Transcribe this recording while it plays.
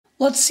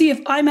Let's see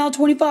if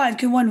IMAL25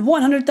 can win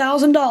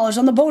 $100,000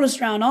 on the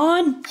bonus round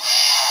on.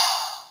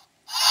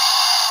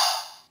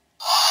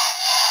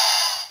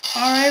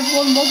 Alright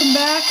everyone, welcome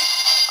back.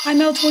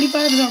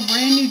 IMAL25 is our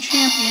brand new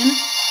champion.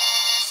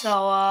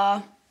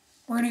 So,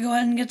 we're going to go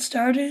ahead and get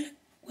started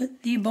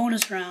with the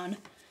bonus round.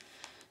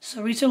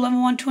 So, Rita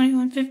level 1,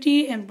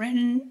 2150, and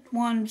Brandon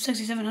won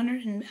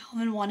 6700, and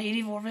Alvin won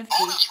 8450.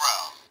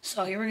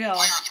 So, here we go.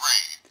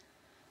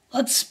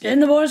 Let's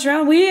spin the bonus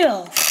round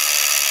wheel.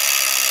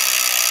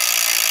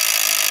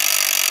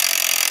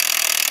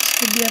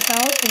 This could be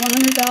about a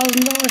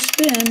 $100,000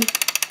 spin.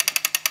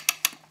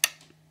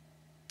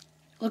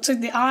 Looks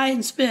like the I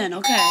and spin.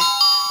 Okay.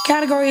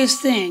 Category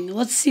is thing.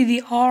 Let's see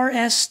the R,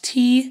 S,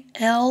 T,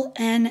 L,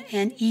 N,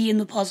 and E in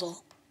the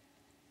puzzle.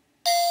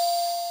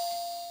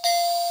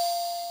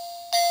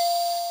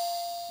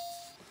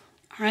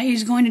 Alright,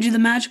 he's going to do the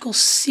magical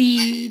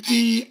C,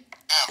 D,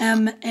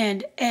 M,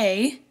 and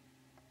A.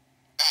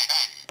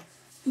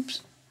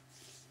 Oops.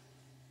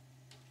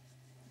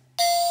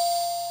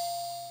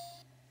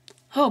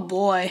 Oh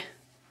boy.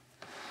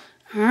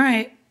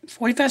 Alright,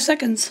 45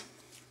 seconds.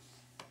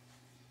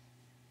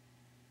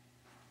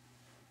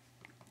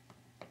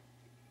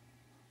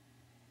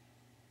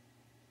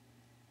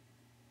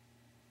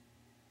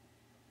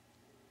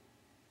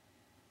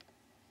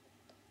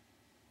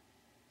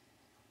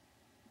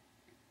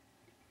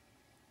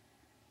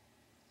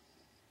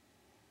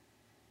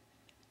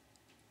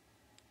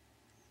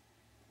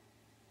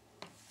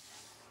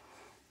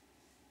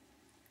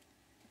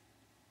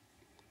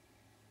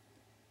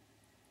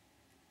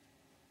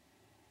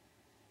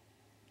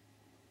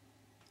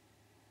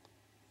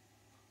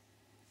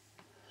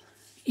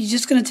 He's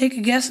just going to take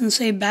a guess and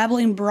say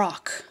Babbling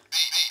Brock.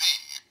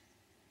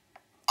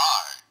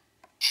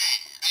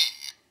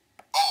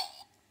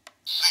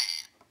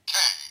 B-B-I-G-B-O-C-K.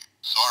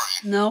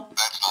 Sorry. Nope.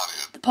 That's not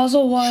it. The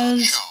puzzle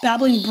was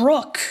Babbling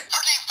Brook.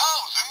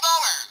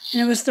 $30,000.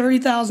 And it was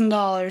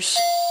 $30,000.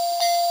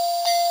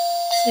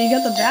 So you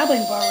got the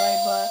babbling part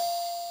right, but...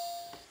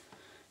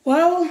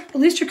 Well, at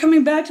least you're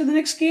coming back to the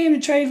next game to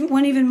try to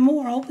win even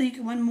more. Hopefully you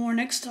can win more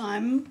next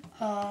time,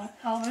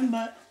 Alvin,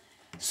 but...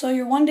 So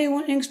your one-day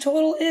winnings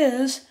total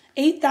is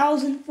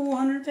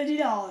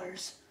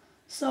 $8,450.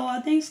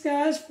 So thanks,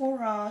 guys,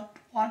 for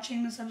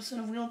watching this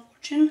episode of Wheel of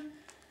Fortune.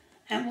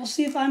 And we'll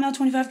see if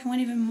IMAL25 can win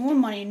even more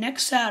money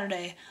next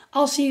Saturday.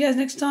 I'll see you guys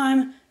next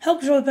time.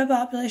 Help control the pet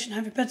population.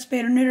 Have your pet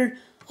spayed or neutered.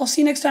 I'll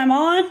see you next time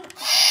on...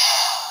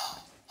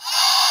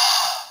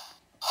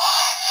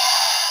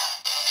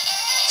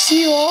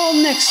 See you all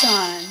next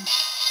time.